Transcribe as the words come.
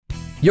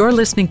You're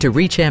listening to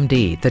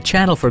ReachMD, the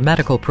channel for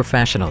medical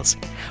professionals.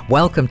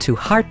 Welcome to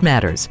Heart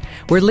Matters,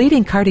 where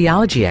leading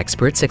cardiology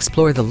experts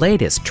explore the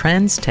latest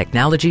trends,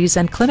 technologies,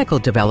 and clinical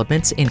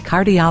developments in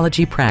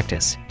cardiology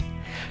practice.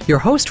 Your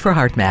host for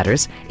Heart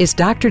Matters is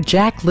Dr.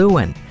 Jack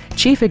Lewin,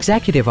 Chief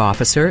Executive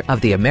Officer of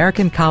the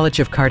American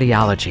College of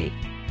Cardiology.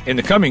 In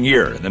the coming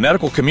year, the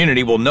medical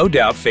community will no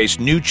doubt face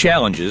new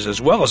challenges as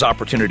well as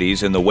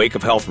opportunities in the wake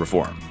of health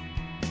reform.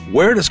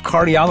 Where does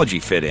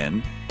cardiology fit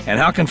in? And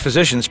how can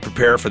physicians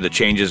prepare for the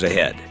changes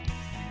ahead?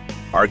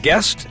 Our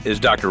guest is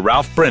Dr.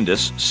 Ralph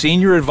Brindis,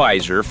 Senior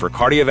Advisor for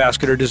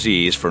Cardiovascular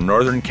Disease for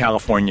Northern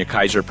California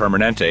Kaiser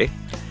Permanente,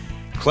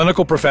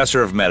 Clinical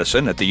Professor of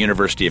Medicine at the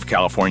University of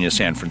California,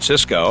 San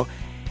Francisco,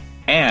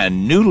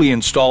 and newly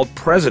installed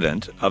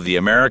President of the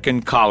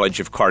American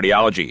College of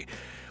Cardiology.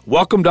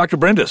 Welcome, Dr.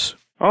 Brindis.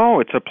 Oh,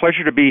 it's a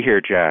pleasure to be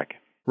here, Jack.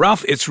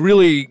 Ralph, it's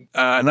really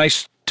a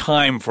nice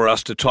time for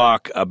us to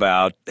talk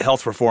about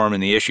health reform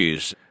and the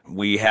issues.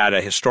 We had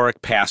a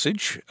historic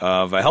passage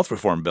of a health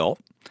reform bill.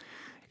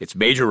 It's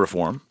major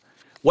reform.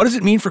 What does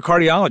it mean for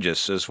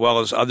cardiologists as well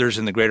as others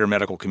in the greater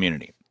medical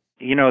community?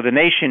 You know, the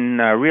nation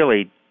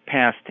really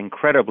passed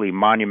incredibly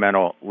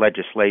monumental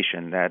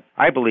legislation that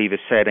I believe is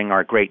setting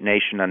our great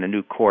nation on a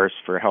new course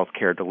for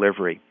healthcare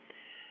delivery.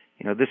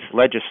 You know, this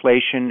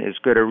legislation is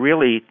going to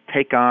really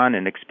take on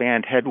and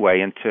expand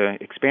headway into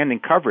expanding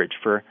coverage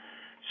for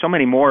so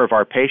many more of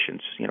our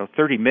patients.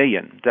 30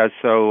 million does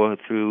so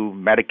through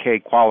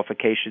Medicaid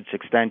qualifications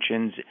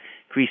extensions,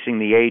 increasing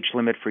the age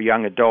limit for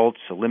young adults,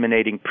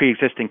 eliminating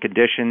pre-existing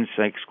conditions,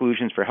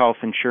 exclusions for health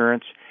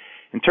insurance.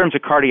 In terms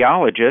of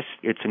cardiologists,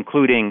 it's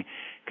including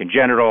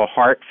Congenital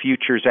Heart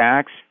Futures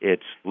Acts.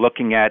 It's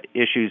looking at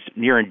issues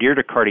near and dear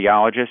to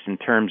cardiologists in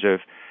terms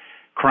of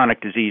chronic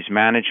disease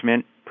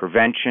management,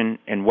 prevention,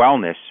 and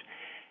wellness.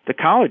 The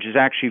college is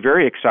actually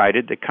very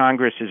excited that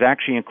Congress has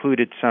actually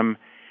included some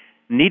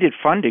needed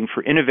funding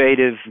for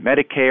innovative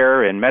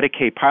Medicare and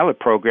Medicaid pilot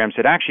programs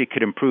that actually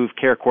could improve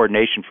care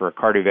coordination for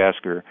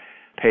cardiovascular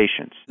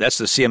patients. That's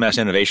the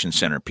CMS Innovation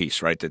Center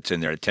piece, right, that's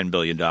in there at $10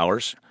 billion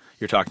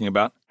you're talking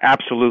about?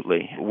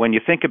 Absolutely. When you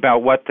think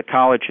about what the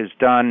college has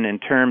done in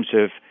terms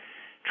of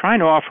trying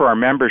to offer our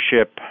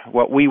membership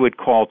what we would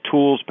call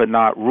tools but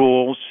not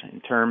rules in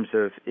terms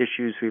of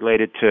issues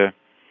related to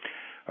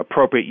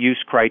appropriate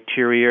use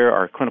criteria,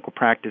 our clinical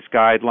practice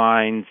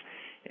guidelines,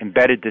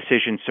 embedded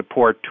decision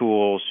support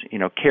tools,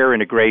 care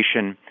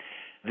integration.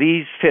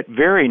 These fit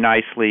very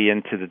nicely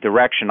into the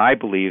direction I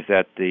believe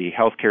that the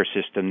healthcare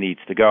system needs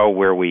to go,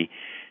 where we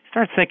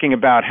start thinking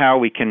about how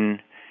we can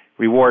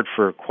reward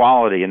for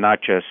quality and not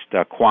just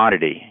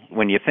quantity.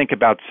 When you think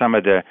about some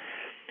of the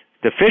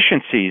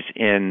deficiencies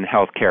in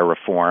healthcare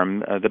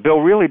reform, the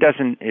bill really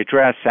doesn't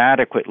address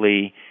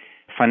adequately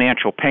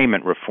financial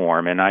payment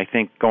reform, and I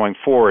think going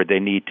forward they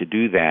need to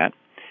do that.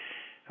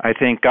 I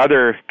think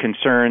other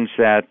concerns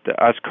that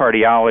us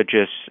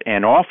cardiologists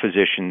and all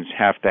physicians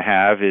have to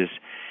have is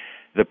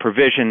the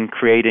provision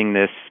creating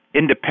this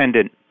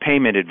independent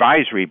payment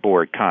advisory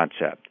board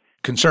concept.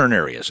 Concern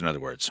areas, in other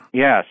words.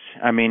 Yes.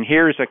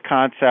 Here's a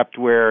concept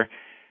where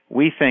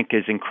we think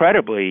is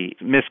incredibly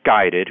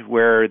misguided,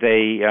 where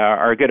they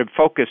are going to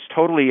focus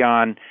totally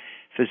on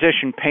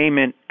physician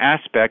payment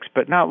aspects,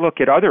 but not look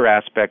at other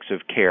aspects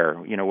of care,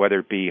 whether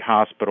it be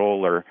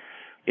hospital or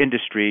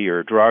industry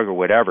or drug or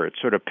whatever. It's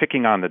sort of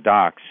picking on the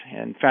docs.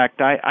 In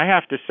fact, I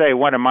have to say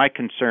one of my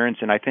concerns,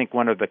 and I think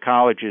one of the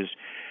college's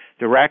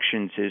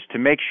directions, is to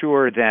make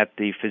sure that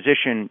the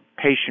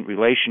physician-patient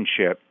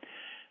relationship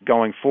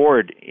going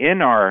forward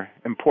in our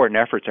important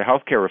efforts of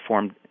healthcare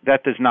reform,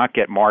 that does not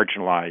get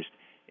marginalized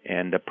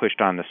and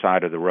pushed on the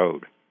side of the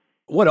road.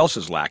 What else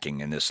is lacking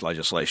in this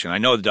legislation? I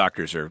know the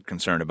doctors are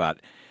concerned about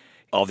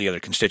all the other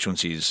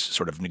constituencies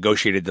sort of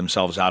negotiated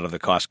themselves out of the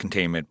cost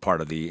containment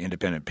part of the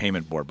independent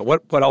payment board. But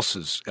what else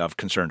is of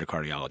concern to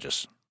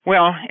cardiologists?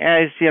 Well,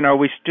 as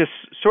we just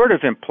sort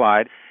of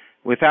implied,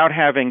 without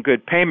having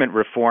good payment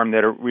reform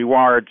that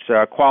rewards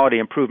quality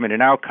improvement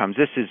and outcomes,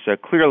 this is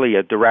clearly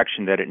a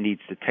direction that it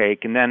needs to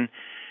take. And then,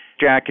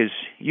 Jack, as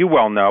you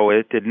well know,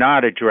 it did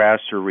not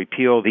address or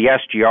repeal the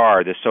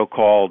SGR, the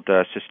so-called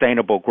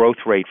sustainable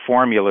growth rate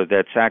formula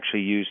that's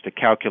actually used to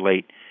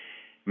calculate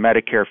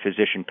Medicare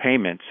physician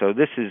payments. So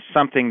this is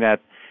something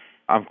that,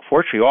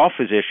 unfortunately, all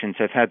physicians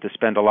have had to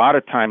spend a lot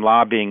of time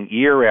lobbying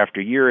year after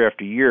year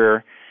after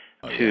year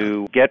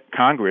to get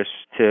Congress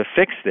to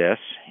fix this.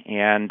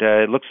 And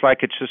it looks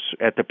like it's just,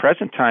 at the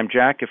present time,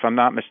 Jack, if I'm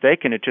not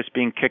mistaken, it's just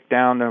being kicked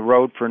down the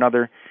road for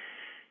another,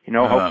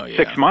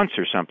 6 months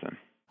or something.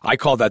 I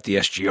call that the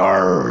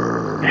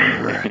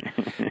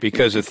SGR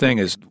because the thing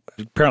is,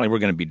 apparently we're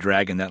going to be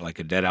dragging that like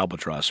a dead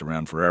albatross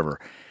around forever.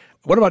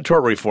 What about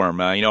tort reform?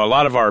 A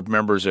lot of our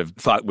members have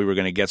thought we were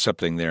going to get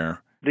something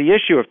there. The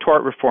issue of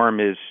tort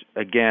reform is,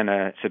 again,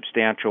 a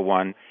substantial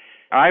one.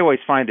 I always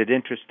find it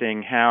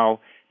interesting how,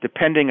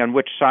 depending on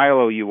which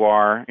silo you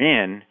are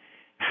in,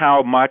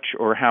 how much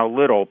or how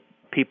little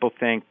people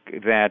think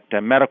that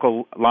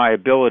medical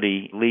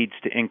liability leads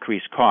to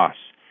increased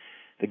costs.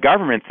 The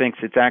government thinks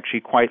it's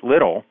actually quite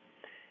little.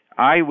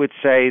 I would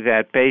say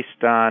that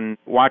based on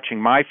watching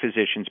my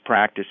physicians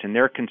practice and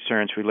their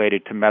concerns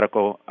related to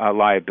medical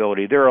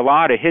liability, there are a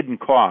lot of hidden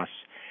costs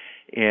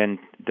in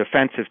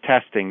defensive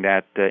testing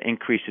that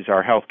increases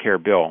our health care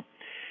bill.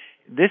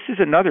 This is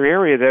another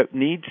area that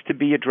needs to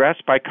be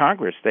addressed by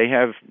Congress. They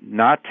have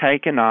not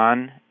taken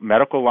on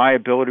medical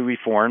liability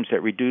reforms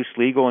that reduce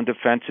legal and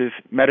defensive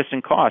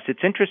medicine costs.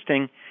 It's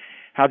interesting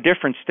how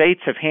different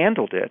states have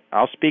handled it.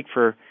 I'll speak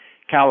for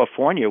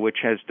California, which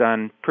has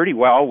done pretty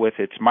well with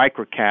its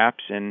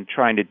microcaps and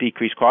trying to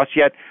decrease costs,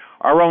 yet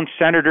our own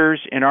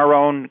senators and our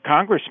own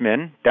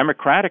congressmen,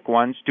 Democratic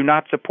ones, do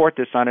not support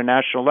this on a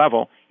national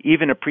level,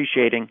 even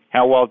appreciating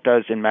how well it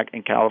does in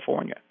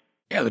California.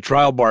 Yeah, the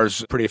trial bar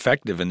is pretty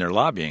effective in their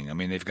lobbying. I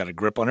mean, they've got a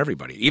grip on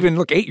everybody. Even,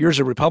 look, 8 years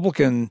of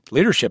Republican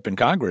leadership in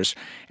Congress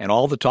and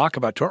all the talk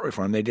about tort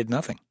reform, they did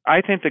nothing. I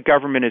think the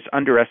government is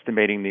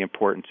underestimating the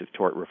importance of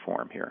tort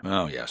reform here.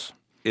 Oh, yes.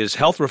 Is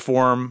health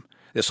reform,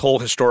 this whole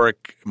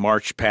historic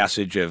March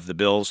passage of the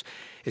bills,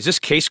 is this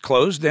case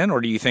closed then, or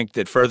do you think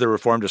that further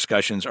reform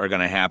discussions are going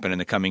to happen in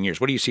the coming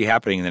years? What do you see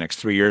happening in the next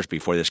 3 years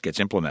before this gets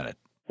implemented?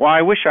 Well,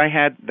 I wish I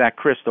had that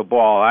crystal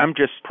ball. I'm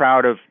just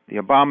proud of the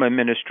Obama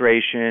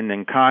administration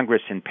and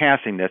Congress in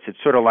passing this. It's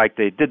sort of like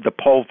they did the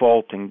pole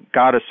vault and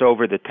got us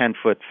over the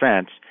 10-foot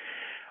fence.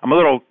 I'm a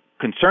little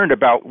concerned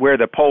about where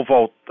the pole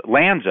vault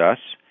lands us,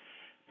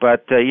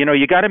 but,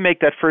 you got to make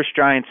that first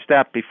giant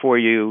step before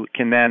you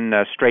can then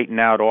straighten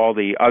out all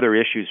the other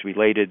issues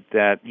related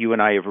that you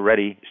and I have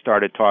already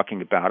started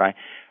talking about.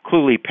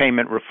 Clearly,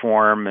 payment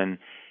reform and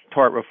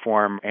tort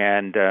reform,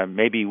 and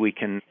maybe we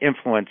can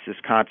influence this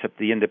concept,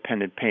 the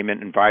Independent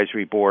Payment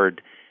Advisory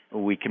Board.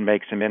 We can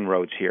make some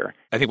inroads here.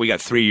 I think we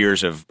got 3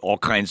 years of all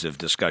kinds of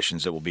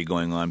discussions that will be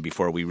going on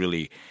before we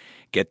really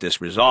get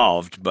this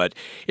resolved. But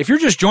if you're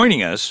just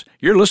joining us,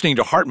 you're listening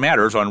to Heart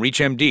Matters on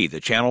ReachMD, the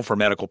channel for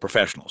medical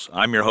professionals.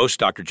 I'm your host,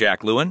 Dr.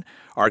 Jack Lewin.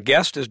 Our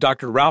guest is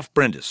Dr. Ralph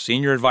Brindis,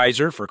 Senior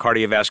Advisor for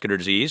Cardiovascular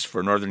Disease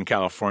for Northern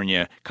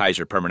California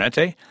Kaiser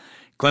Permanente,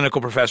 Clinical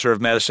Professor of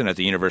Medicine at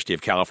the University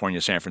of California,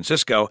 San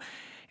Francisco,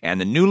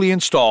 and the newly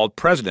installed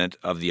President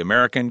of the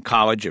American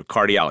College of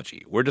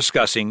Cardiology. We're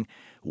discussing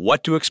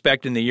what to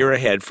expect in the year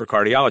ahead for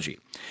cardiology.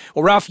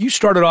 Well, Ralph, you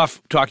started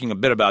off talking a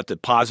bit about the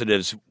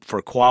positives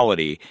for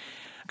quality.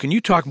 Can you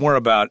talk more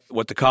about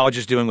what the college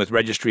is doing with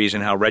registries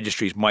and how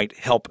registries might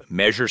help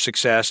measure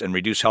success and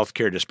reduce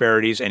healthcare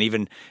disparities and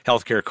even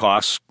healthcare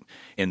costs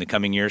in the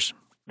coming years?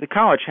 The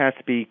college has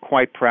to be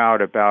quite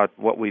proud about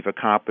what we've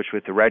accomplished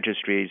with the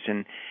registries,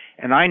 and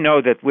I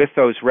know that with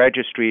those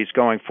registries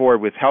going forward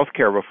with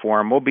healthcare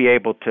reform, we'll be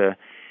able to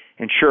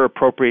ensure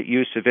appropriate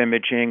use of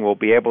imaging, we'll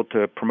be able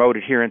to promote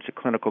adherence to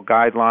clinical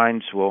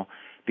guidelines, we'll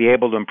be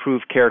able to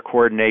improve care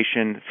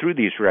coordination through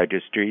these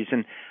registries.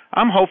 And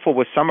I'm hopeful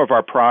with some of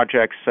our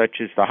projects, such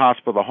as the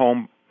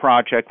hospital-to-home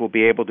project, we'll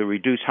be able to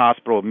reduce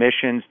hospital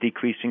admissions,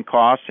 decreasing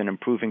costs, and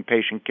improving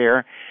patient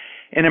care.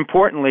 And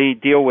importantly,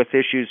 deal with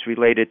issues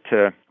related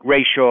to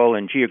racial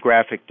and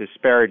geographic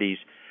disparities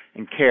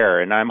in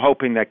care. And I'm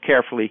hoping that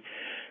carefully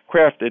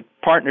crafted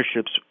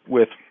partnerships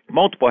with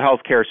multiple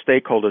healthcare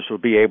stakeholders will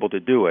be able to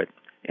do it.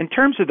 In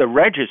terms of the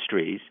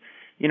registries,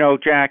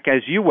 Jack,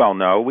 as you well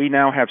know, we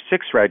now have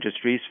 6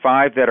 registries,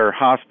 5 that are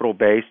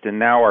hospital-based, and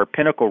now our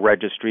Pinnacle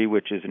Registry,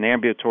 which is an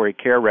ambulatory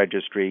care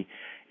registry,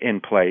 in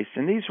place.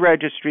 And these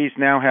registries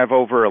now have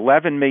over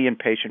 11 million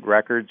patient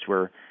records.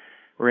 We're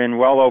in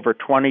well over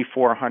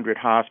 2,400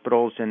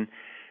 hospitals, and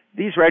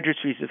these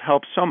registries have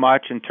helped so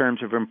much in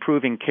terms of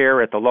improving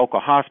care at the local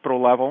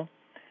hospital level.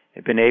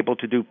 They've been able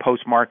to do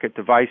post-market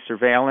device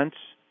surveillance.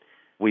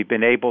 We've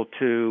been able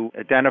to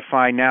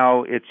identify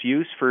now its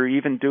use for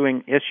even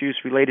doing issues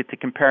related to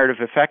comparative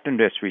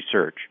effectiveness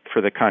research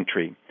for the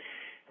country.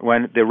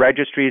 When the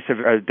registries have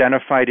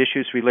identified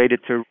issues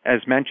related to,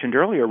 as mentioned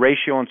earlier,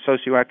 racial and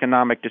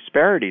socioeconomic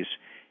disparities,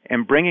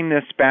 and bringing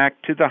this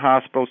back to the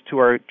hospitals, to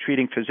our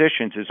treating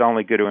physicians, is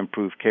only going to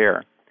improve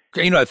care.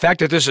 The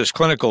fact that this is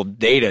clinical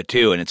data,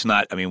 too, and it's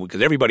not,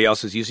 because everybody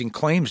else is using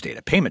claims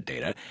data, payment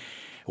data,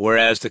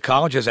 whereas the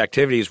college has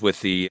activities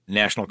with the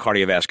National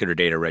Cardiovascular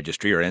Data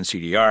Registry, or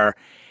NCDR,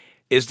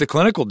 is the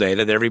clinical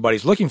data that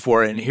everybody's looking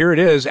for. And here it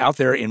is out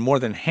there in more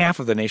than half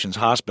of the nation's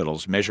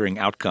hospitals measuring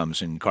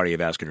outcomes in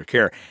cardiovascular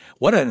care.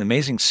 What an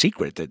amazing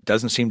secret that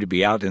doesn't seem to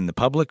be out in the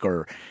public,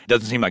 or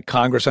doesn't seem like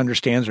Congress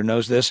understands or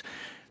knows this.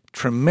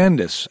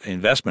 Tremendous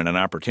investment and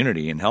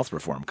opportunity in health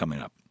reform coming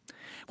up.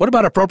 What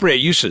about appropriate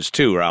uses,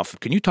 too, Ralph?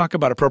 Can you talk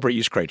about appropriate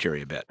use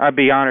criteria a bit? I'd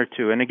be honored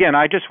to. And again,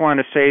 I just want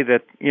to say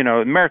that,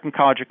 American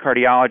College of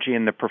Cardiology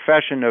and the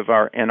profession of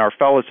our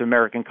fellows of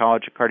American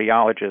College of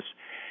Cardiologists,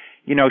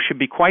 should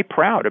be quite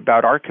proud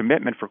about our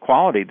commitment for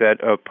quality,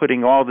 that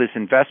putting all this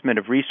investment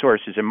of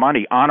resources and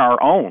money on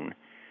our own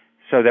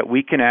so that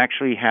we can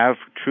actually have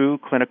true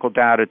clinical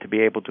data to be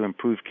able to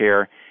improve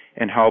care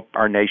and help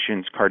our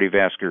nation's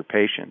cardiovascular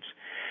patients.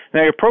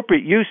 Now,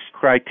 appropriate use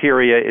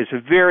criteria is a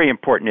very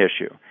important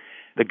issue.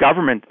 The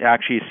government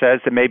actually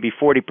says that maybe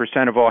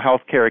 40% of all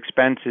healthcare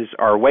expenses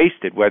are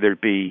wasted, whether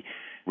it be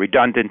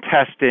redundant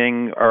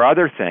testing or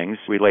other things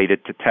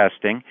related to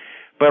testing.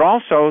 But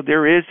also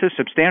there is a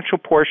substantial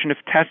portion of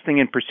testing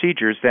and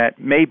procedures that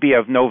may be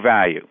of no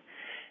value.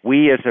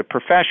 We as a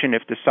profession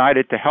have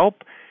decided to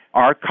help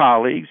our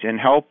colleagues and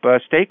help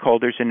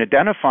stakeholders in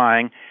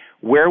identifying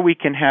where we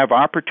can have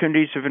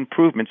opportunities of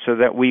improvement so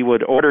that we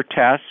would order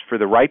tests for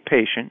the right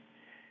patient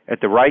at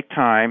the right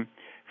time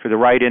for the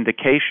right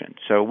indication.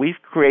 So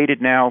we've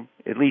created now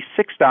at least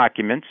 6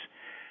 documents,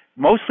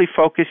 mostly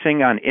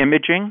focusing on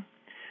imaging,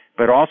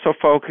 but also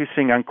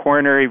focusing on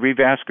coronary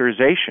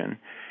revascularization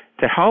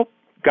to help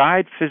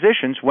guide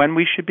physicians when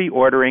we should be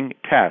ordering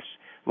tests.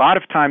 A lot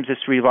of times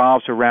this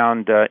revolves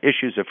around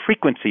issues of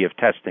frequency of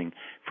testing,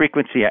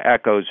 frequency of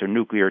echoes or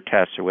nuclear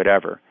tests or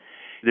whatever.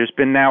 There's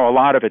been now a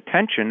lot of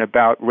attention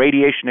about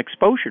radiation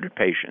exposure to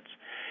patients.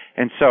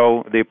 And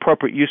so the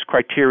appropriate use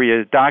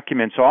criteria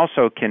documents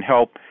also can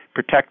help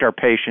protect our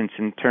patients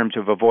in terms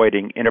of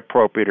avoiding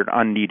inappropriate or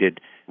unneeded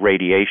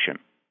radiation.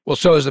 Well,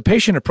 so as the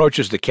patient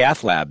approaches the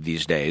cath lab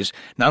these days,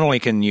 not only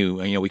can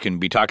we can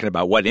be talking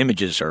about what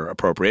images are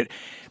appropriate,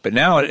 but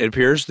now it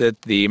appears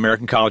that the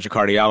American College of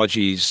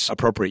Cardiology's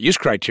appropriate use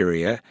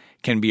criteria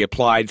can be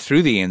applied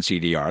through the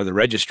NCDR, the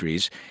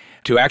registries,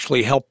 to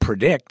actually help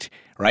predict,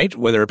 right,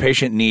 whether a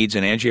patient needs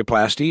an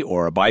angioplasty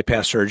or a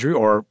bypass surgery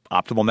or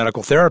optimal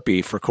medical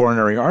therapy for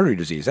coronary artery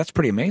disease. That's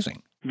pretty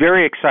amazing.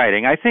 Very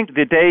exciting. I think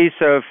the days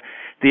of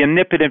the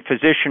omnipotent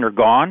physician are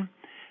gone.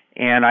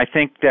 And I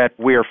think that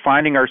we are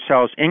finding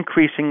ourselves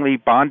increasingly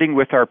bonding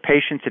with our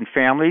patients and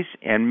families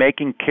and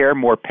making care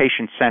more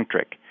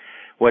patient-centric.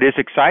 What is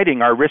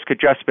exciting, our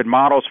risk-adjusted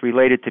models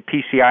related to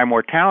PCI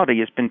mortality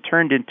has been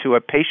turned into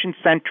a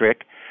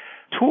patient-centric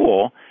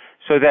tool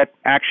so that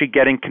actually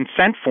getting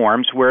consent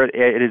forms where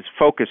it is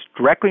focused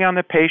directly on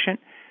the patient,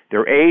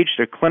 their age,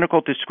 their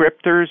clinical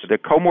descriptors, the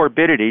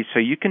comorbidities, so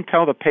you can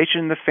tell the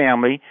patient and the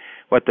family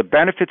what the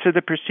benefits of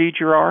the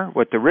procedure are,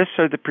 what the risks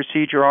of the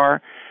procedure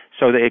are,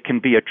 so that it can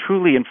be a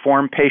truly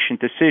informed patient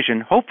decision,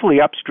 hopefully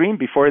upstream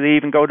before they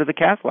even go to the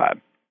cath lab.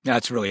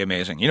 That's really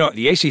amazing. You know,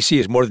 the ACC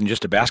is more than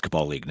just a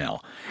basketball league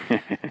now.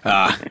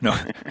 No,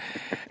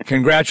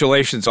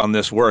 congratulations on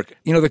this work.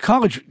 You know, the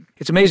college,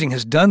 it's amazing,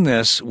 has done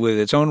this with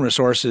its own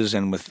resources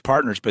and with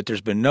partners, but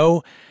there's been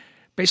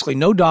basically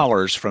no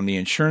dollars from the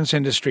insurance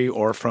industry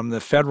or from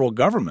the federal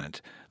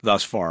government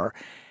thus far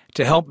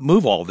to help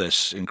move all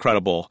this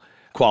incredible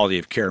quality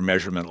of care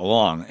measurement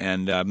along.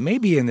 And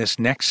maybe in this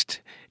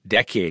next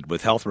decade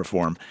with health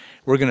reform,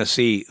 we're going to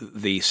see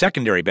the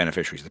secondary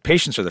beneficiaries. The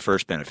patients are the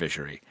first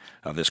beneficiary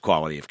of this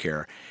quality of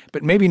care.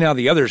 But maybe now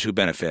the others who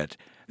benefit,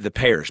 the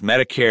payers,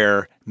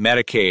 Medicare,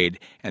 Medicaid,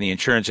 and the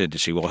insurance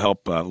industry will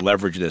help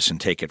leverage this and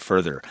take it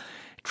further.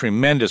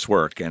 Tremendous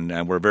work,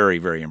 and we're very,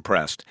 very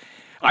impressed.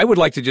 I would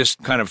like to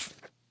just kind of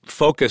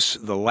focus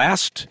the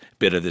last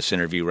bit of this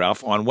interview,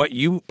 Ralph, on what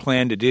you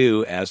plan to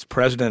do as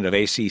president of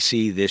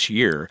ACC this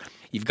year.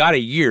 You've got a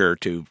year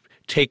to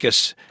take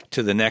us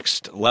to the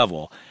next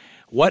level.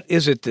 What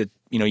is it that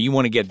you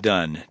want to get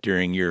done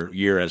during your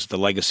year as the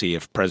legacy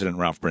of President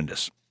Ralph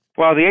Brindis?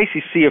 Well, the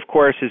ACC, of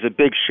course, is a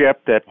big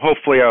ship that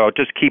hopefully I'll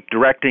just keep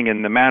directing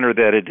in the manner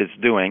that it is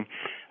doing.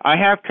 I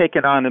have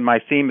taken on in my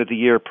theme of the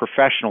year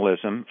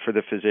professionalism for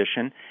the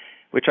physician,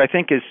 which I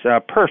think is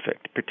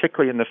perfect,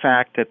 particularly in the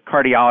fact that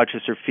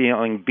cardiologists are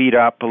feeling beat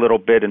up a little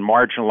bit and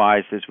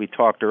marginalized, as we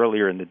talked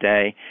earlier in the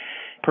day.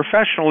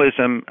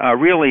 Professionalism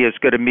really is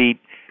going to meet,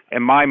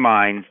 in my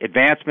mind,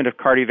 advancement of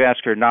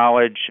cardiovascular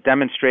knowledge,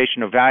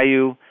 demonstration of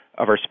value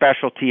of our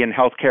specialty in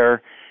healthcare,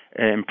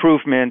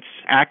 improvements,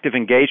 active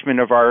engagement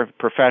of our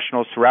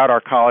professionals throughout our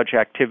college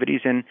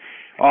activities, and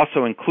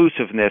also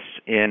inclusiveness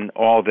in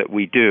all that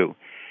we do.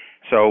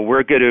 So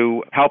we're going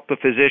to help the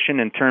physician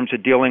in terms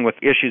of dealing with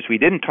issues we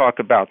didn't talk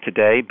about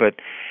today, but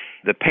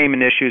the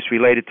payment issues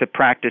related to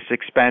practice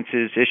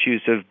expenses,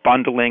 issues of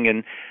bundling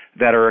and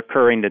that are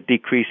occurring, the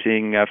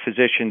decreasing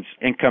physicians'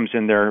 incomes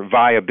and their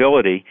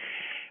viability.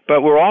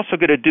 But we're also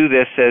going to do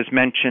this, as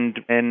mentioned,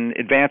 in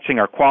advancing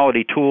our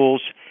quality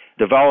tools,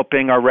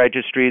 developing our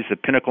registries, the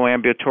Pinnacle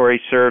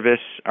Ambulatory Service,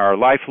 our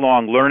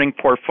lifelong learning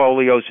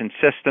portfolios and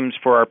systems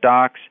for our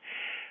docs,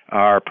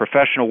 our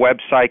professional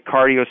website,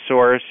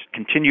 CardioSource,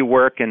 continue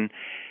work and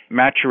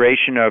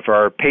maturation of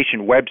our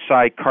patient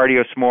website,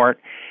 CardioSmart.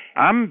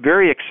 I'm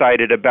very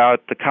excited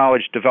about the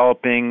college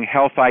developing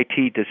health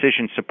IT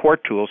decision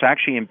support tools,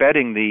 actually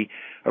embedding the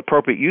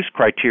appropriate use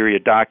criteria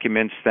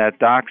documents that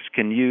docs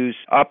can use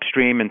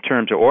upstream in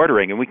terms of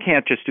ordering. And we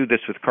can't just do this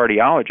with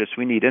cardiologists.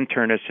 We need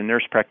internists and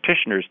nurse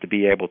practitioners to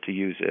be able to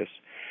use this.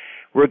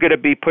 We're going to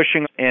be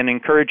pushing and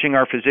encouraging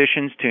our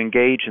physicians to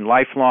engage in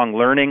lifelong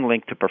learning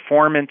linked to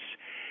performance.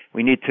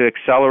 We need to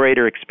accelerate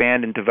or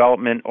expand in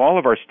development all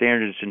of our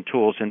standards and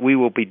tools, and we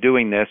will be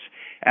doing this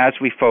as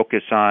we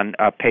focus on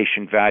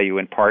patient value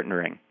and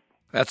partnering.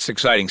 That's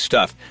exciting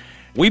stuff.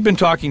 We've been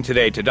talking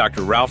today to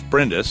Dr. Ralph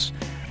Brindis,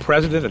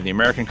 president of the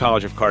American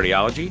College of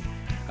Cardiology,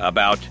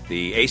 about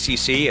the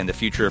ACC and the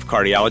future of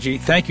cardiology.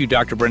 Thank you,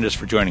 Dr. Brindis,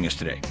 for joining us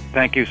today.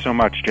 Thank you so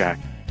much, Jack.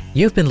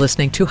 You've been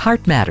listening to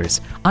Heart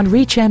Matters on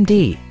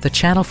ReachMD, the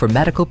channel for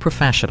medical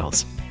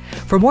professionals.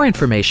 For more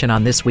information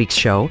on this week's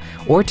show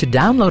or to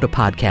download a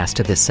podcast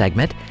of this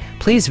segment,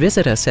 please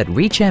visit us at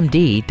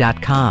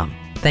reachmd.com.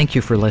 Thank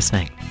you for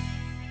listening.